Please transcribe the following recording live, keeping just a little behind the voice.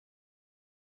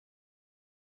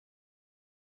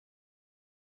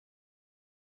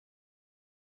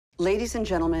Ladies and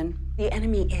gentlemen, the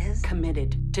enemy is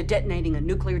committed to detonating a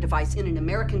nuclear device in an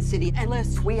American city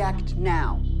unless we act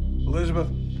now.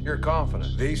 Elizabeth, you're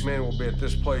confident these men will be at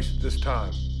this place at this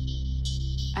time.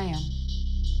 I am.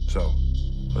 So,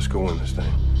 let's go win this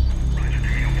thing.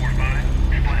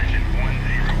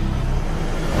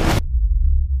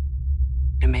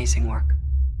 Amazing work.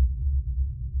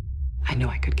 I knew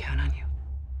I could count on you.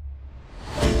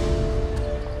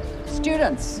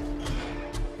 Students,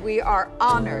 we are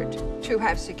honored to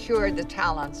have secured the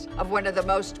talents of one of the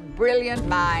most brilliant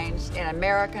minds in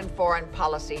American foreign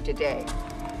policy today.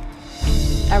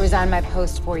 I resigned my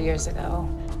post 4 years ago.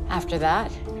 After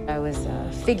that, I was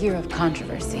a figure of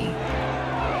controversy.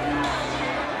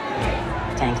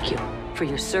 Thank you for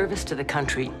your service to the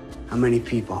country. How many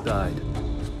people died?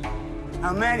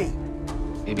 How many?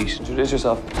 Maybe you should introduce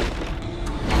yourself.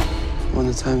 When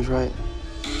the time's right.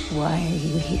 Why are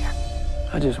you here?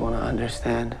 I just want to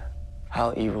understand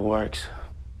how evil works.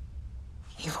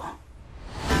 Evil.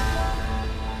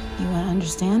 You want to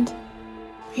understand?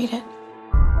 Read it.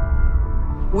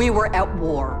 We were at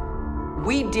war.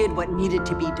 We did what needed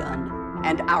to be done,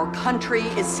 and our country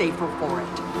is safer for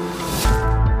it.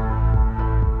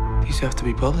 These have to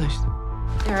be published.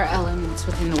 There are elements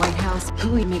within the White House who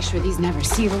would make sure these never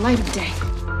see the light of day.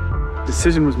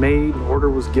 Decision was made, an order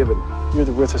was given. You're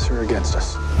either with us or against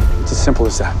us. It's as simple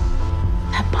as that.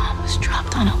 That bomb was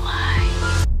dropped on a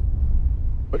lie.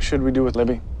 What should we do with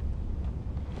Libby?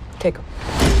 Take her.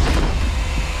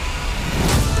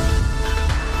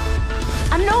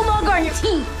 I'm no longer on your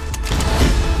team.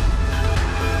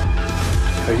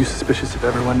 Are you suspicious of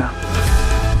everyone now?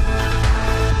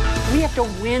 We have to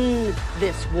win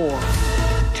this war.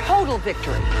 Total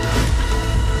victory.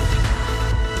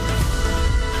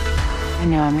 I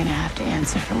know I'm gonna have to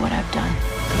answer for what I've done.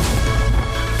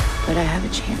 But I have a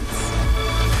chance.